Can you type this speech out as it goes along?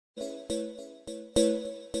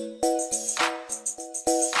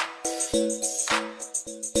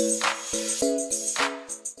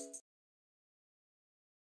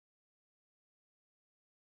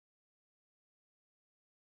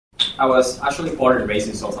I was actually born and raised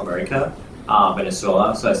in South America,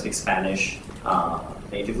 Venezuela, so I speak Spanish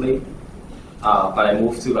natively. But I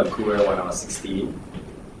moved to Vancouver when I was 16,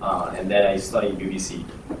 and then I studied UBC.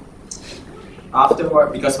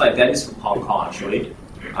 Afterward, because my dad is from Hong Kong actually,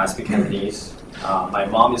 I speak Cantonese. My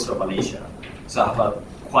mom is from Malaysia, so I have a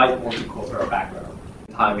quite multicultural background.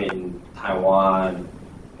 Time in Taiwan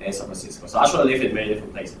and San Francisco, so I actually live in many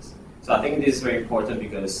different places. So I think this is very important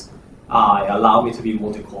because it allows me to be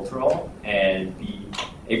multicultural and be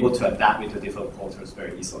able to adapt into different cultures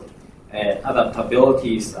very easily. And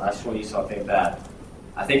adaptability is actually something that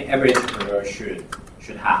I think every entrepreneur should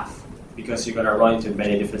have, because you're going to run into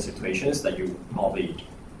many different situations that you probably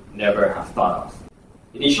never have thought of.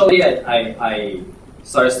 Initially, I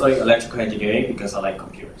started studying electrical engineering because I like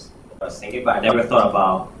computers. I was thinking, but I never thought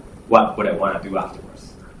about what would I want to do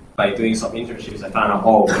afterwards. By doing some internships, I found out,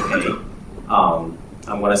 oh, okay,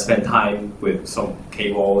 I'm going to spend time with some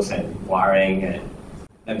cables and wiring,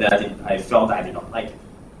 and then I felt that I did not like it.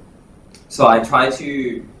 So I tried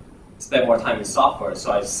to spend more time in software,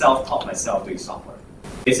 so I self-taught myself doing software.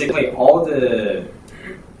 Basically, all the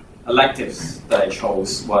electives that I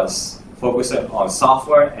chose was focused on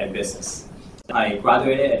software and business. I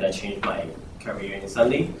graduated and I changed my career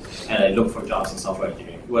instantly, and I looked for jobs in software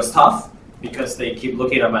engineering. It was tough because they keep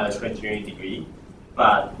looking at my electrical engineering degree,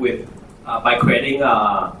 but by creating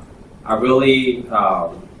a really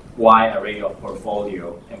wide array of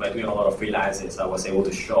portfolio and by doing a lot of freelances, I was able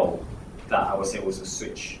to show that I was able to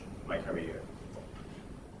switch my career.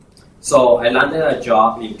 So I landed a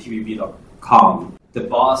job in TVB.com. The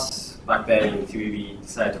boss back then in TVB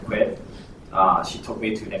decided to quit. She took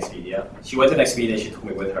me to Nextpedia. She went to Nextpedia, she took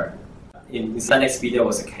me with her. Inside Nextpedia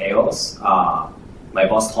was a chaos. My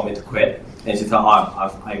boss told me to quit, and she said, oh,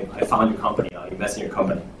 I found your company, I'll invest in your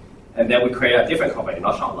company. And then we created a different company,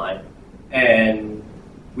 not SHOPLINE. And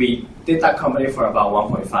we did that company for about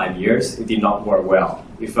 1.5 years. It did not work well.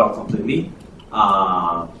 It failed completely.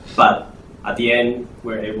 But at the end,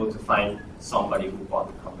 we were able to find somebody who bought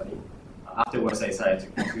the company. Afterwards, I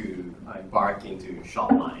decided to embark into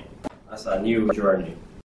SHOPLINE as a new journey.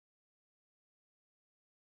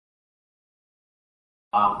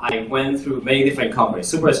 I went through many different companies,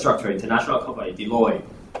 Superstructure, international company, Deloitte.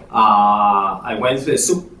 I went through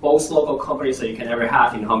the most local companies that you can ever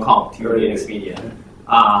have in Hong Kong, TVB and Expedia.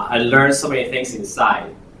 I learned so many things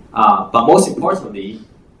inside. But most importantly,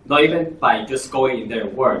 not even by just going in there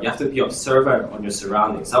and work, you have to be observant on your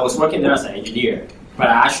surroundings. I was working there as an engineer, but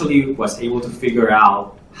I actually was able to figure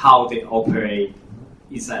out how they operate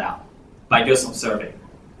inside out by just observing.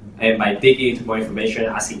 And by digging into more information,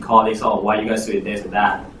 asking colleagues, oh, why are you guys doing this and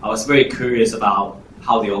that? I was very curious about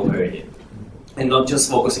how they operated, and not just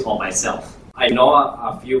focusing on myself. I know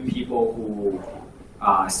a few people who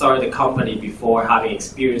started the company before having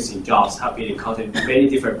experience in jobs, have been encountering many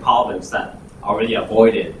different problems that I already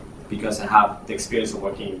avoided because I have the experience of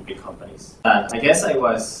working in big companies. I guess I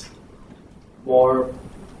was more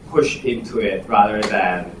pushed into it rather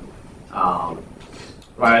than oh,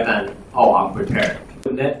 I'm prepared.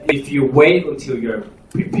 If you wait until you're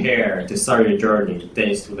prepared to start your journey, then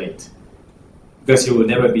it's too late, because you will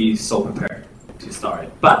never be so prepared to start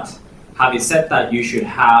it. But having said that, you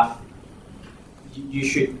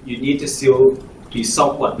need to still be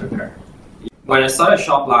somewhat prepared. When I started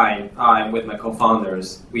SHOPLINE with my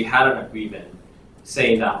co-founders, we had an agreement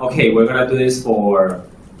saying that, okay, we're going to do this for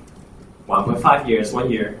 1.5 years, 1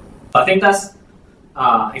 year. I think that's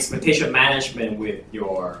expectation management with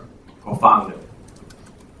your co-founder.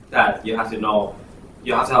 That you have to know,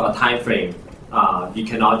 you have to have a time frame. You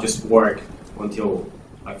cannot just work until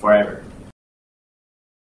like forever.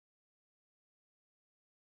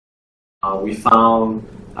 I found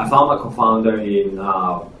my co-founder in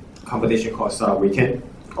a competition called Startup Weekend.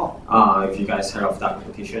 If you guys heard of that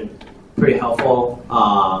competition, pretty helpful.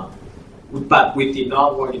 But we did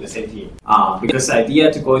not work in the same team because the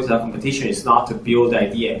idea to go into that competition is not to build the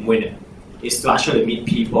idea and win it. It's to actually meet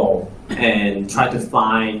people and try to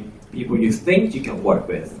find people you think you can work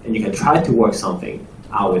with, and you can try to work something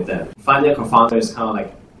out with them. Finding a co-founder is kind of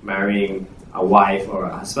like marrying a wife or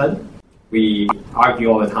a husband. We argue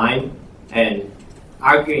all the time, and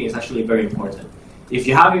arguing is actually very important. If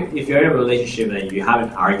you're in a relationship and you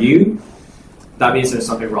haven't argued, that means there's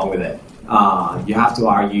something wrong with it. You have to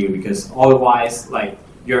argue, because otherwise, like,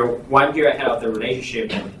 you're 1 year ahead of the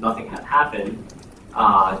relationship and nothing had happened.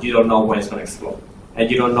 You don't know when it's going to explode, and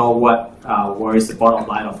you don't know where is the bottom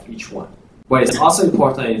line of each one. But it's also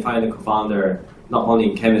important in finding a co-founder, not only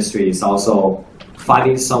in chemistry, it's also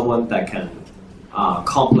finding someone that can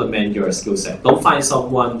complement your skill set. Don't find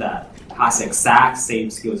someone that has the exact same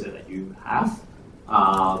skill set that you have.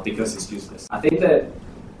 because it's useless. I think that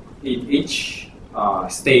in each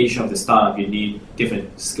stage of the startup, you need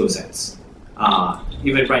different skill sets.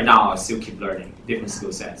 Even right now, I still keep learning different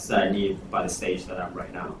skill sets that I need by the stage that I'm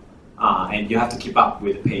right now. And you have to keep up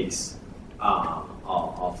with the pace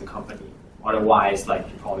of the company. Otherwise, like,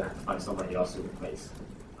 you probably have to find somebody else to replace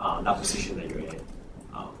that position that you're in.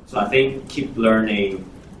 So I think keep learning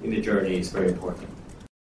in the journey is very important.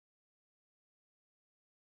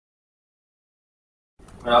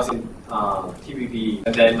 When I was in TPP,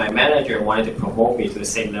 and then my manager wanted to promote me to the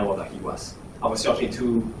same level that he was. I was jumping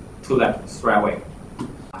two levels right away.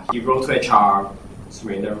 He wrote to HR,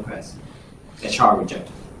 submitted the request. HR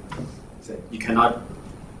rejected. So you cannot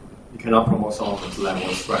promote someone to 2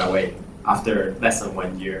 levels right away after less than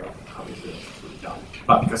 1 year of coming to the job.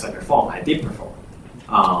 But because I performed, I did perform.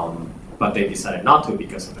 But they decided not to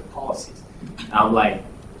because of the policies. And I'm like,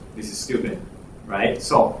 this is stupid, right?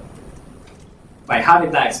 So by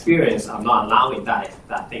having that experience, I'm not allowing that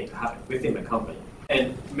thing to happen within the company.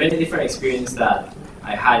 And many different experiences that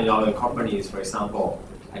I had in other companies, for example,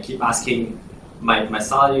 I keep asking, my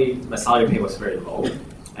salary pay was very low,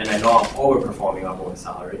 and I know I'm overperforming above the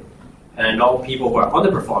salary, and I know people who are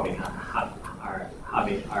underperforming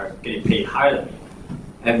are getting paid higher than me.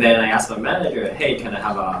 And then I asked my manager, hey, can I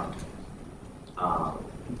have a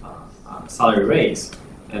salary raise?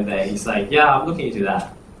 And then he's like, yeah, I'm looking into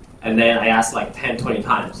that. And then I asked like 10, 20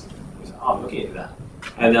 times. He said, oh, I'm looking into that.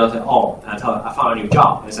 And then I was like, oh, and I found a new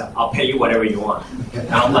job. And he said, I'll pay you whatever you want. And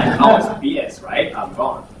I'm like, oh, it's BS, right? I'm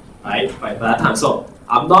gone, right? By that time. So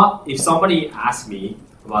I'm not, if somebody asks me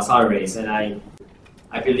about salary raise and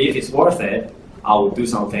I believe it's worth it, I will do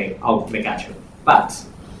something, I'll make action. But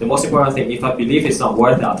the most important thing, if I believe it's not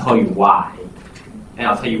worth it, I'll tell you why. And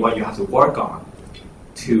I'll tell you what you have to work on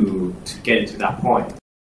to get into that point.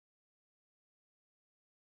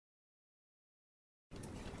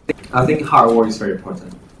 I think hard work is very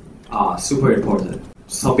important, super important.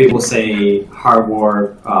 Some people say hard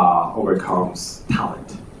work overcomes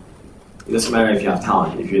talent. It doesn't matter if you have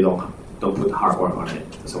talent, if you don't put hard work on it,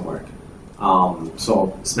 it doesn't work.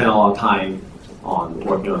 So spend a lot of time on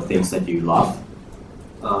working on things that you love.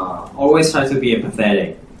 Always try to be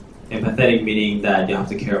empathetic. Empathetic meaning that you have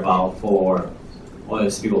to care about for other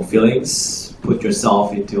people's feelings, put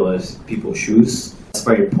yourself into other people's shoes. It's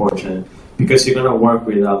very important because you're going to work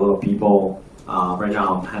with a lot of people. Right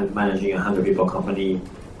now I'm managing a 100 people company.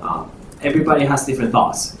 Everybody has different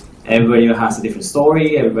thoughts. Everybody has a different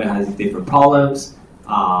story. Everybody has different problems.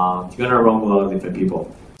 You're going to run with a lot of different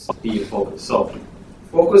people. So be focused. So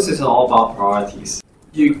focus is all about priorities.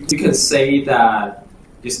 You can say that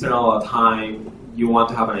you spend a lot of time, you want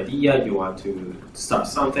to have an idea, you want to start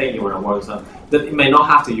something, you want to work on something. That it may not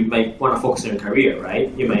have to, you may want to focus on your career,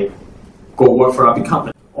 right? You may go work for a big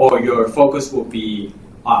company. Or your focus will be,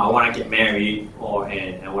 I want to get married,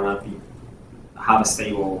 and I want to have a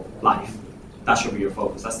stable life. That should be your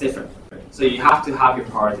focus. That's different. So you have to have your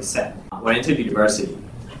priorities set. When I entered university,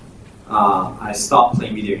 I stopped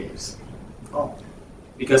playing video games.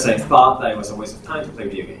 Because I thought that it was a waste of time to play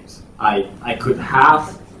video games. I could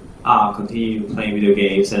have continued playing video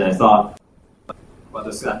games, and I thought, what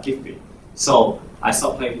does that give me? So I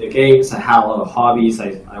stopped playing video games. I had a lot of hobbies.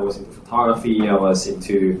 I was into photography. I was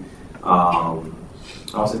into a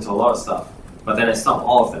lot of stuff. But then I stopped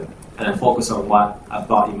all of them, and I focused on what I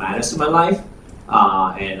thought it matters to my life.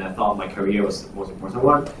 And I thought my career was the most important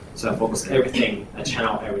one. So I focused everything, I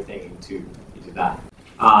channeled everything into that.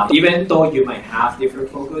 Even though you might have different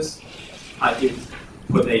focus, I think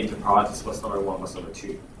put it into priorities. What's number 1, what's number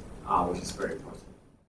 2, which is very important.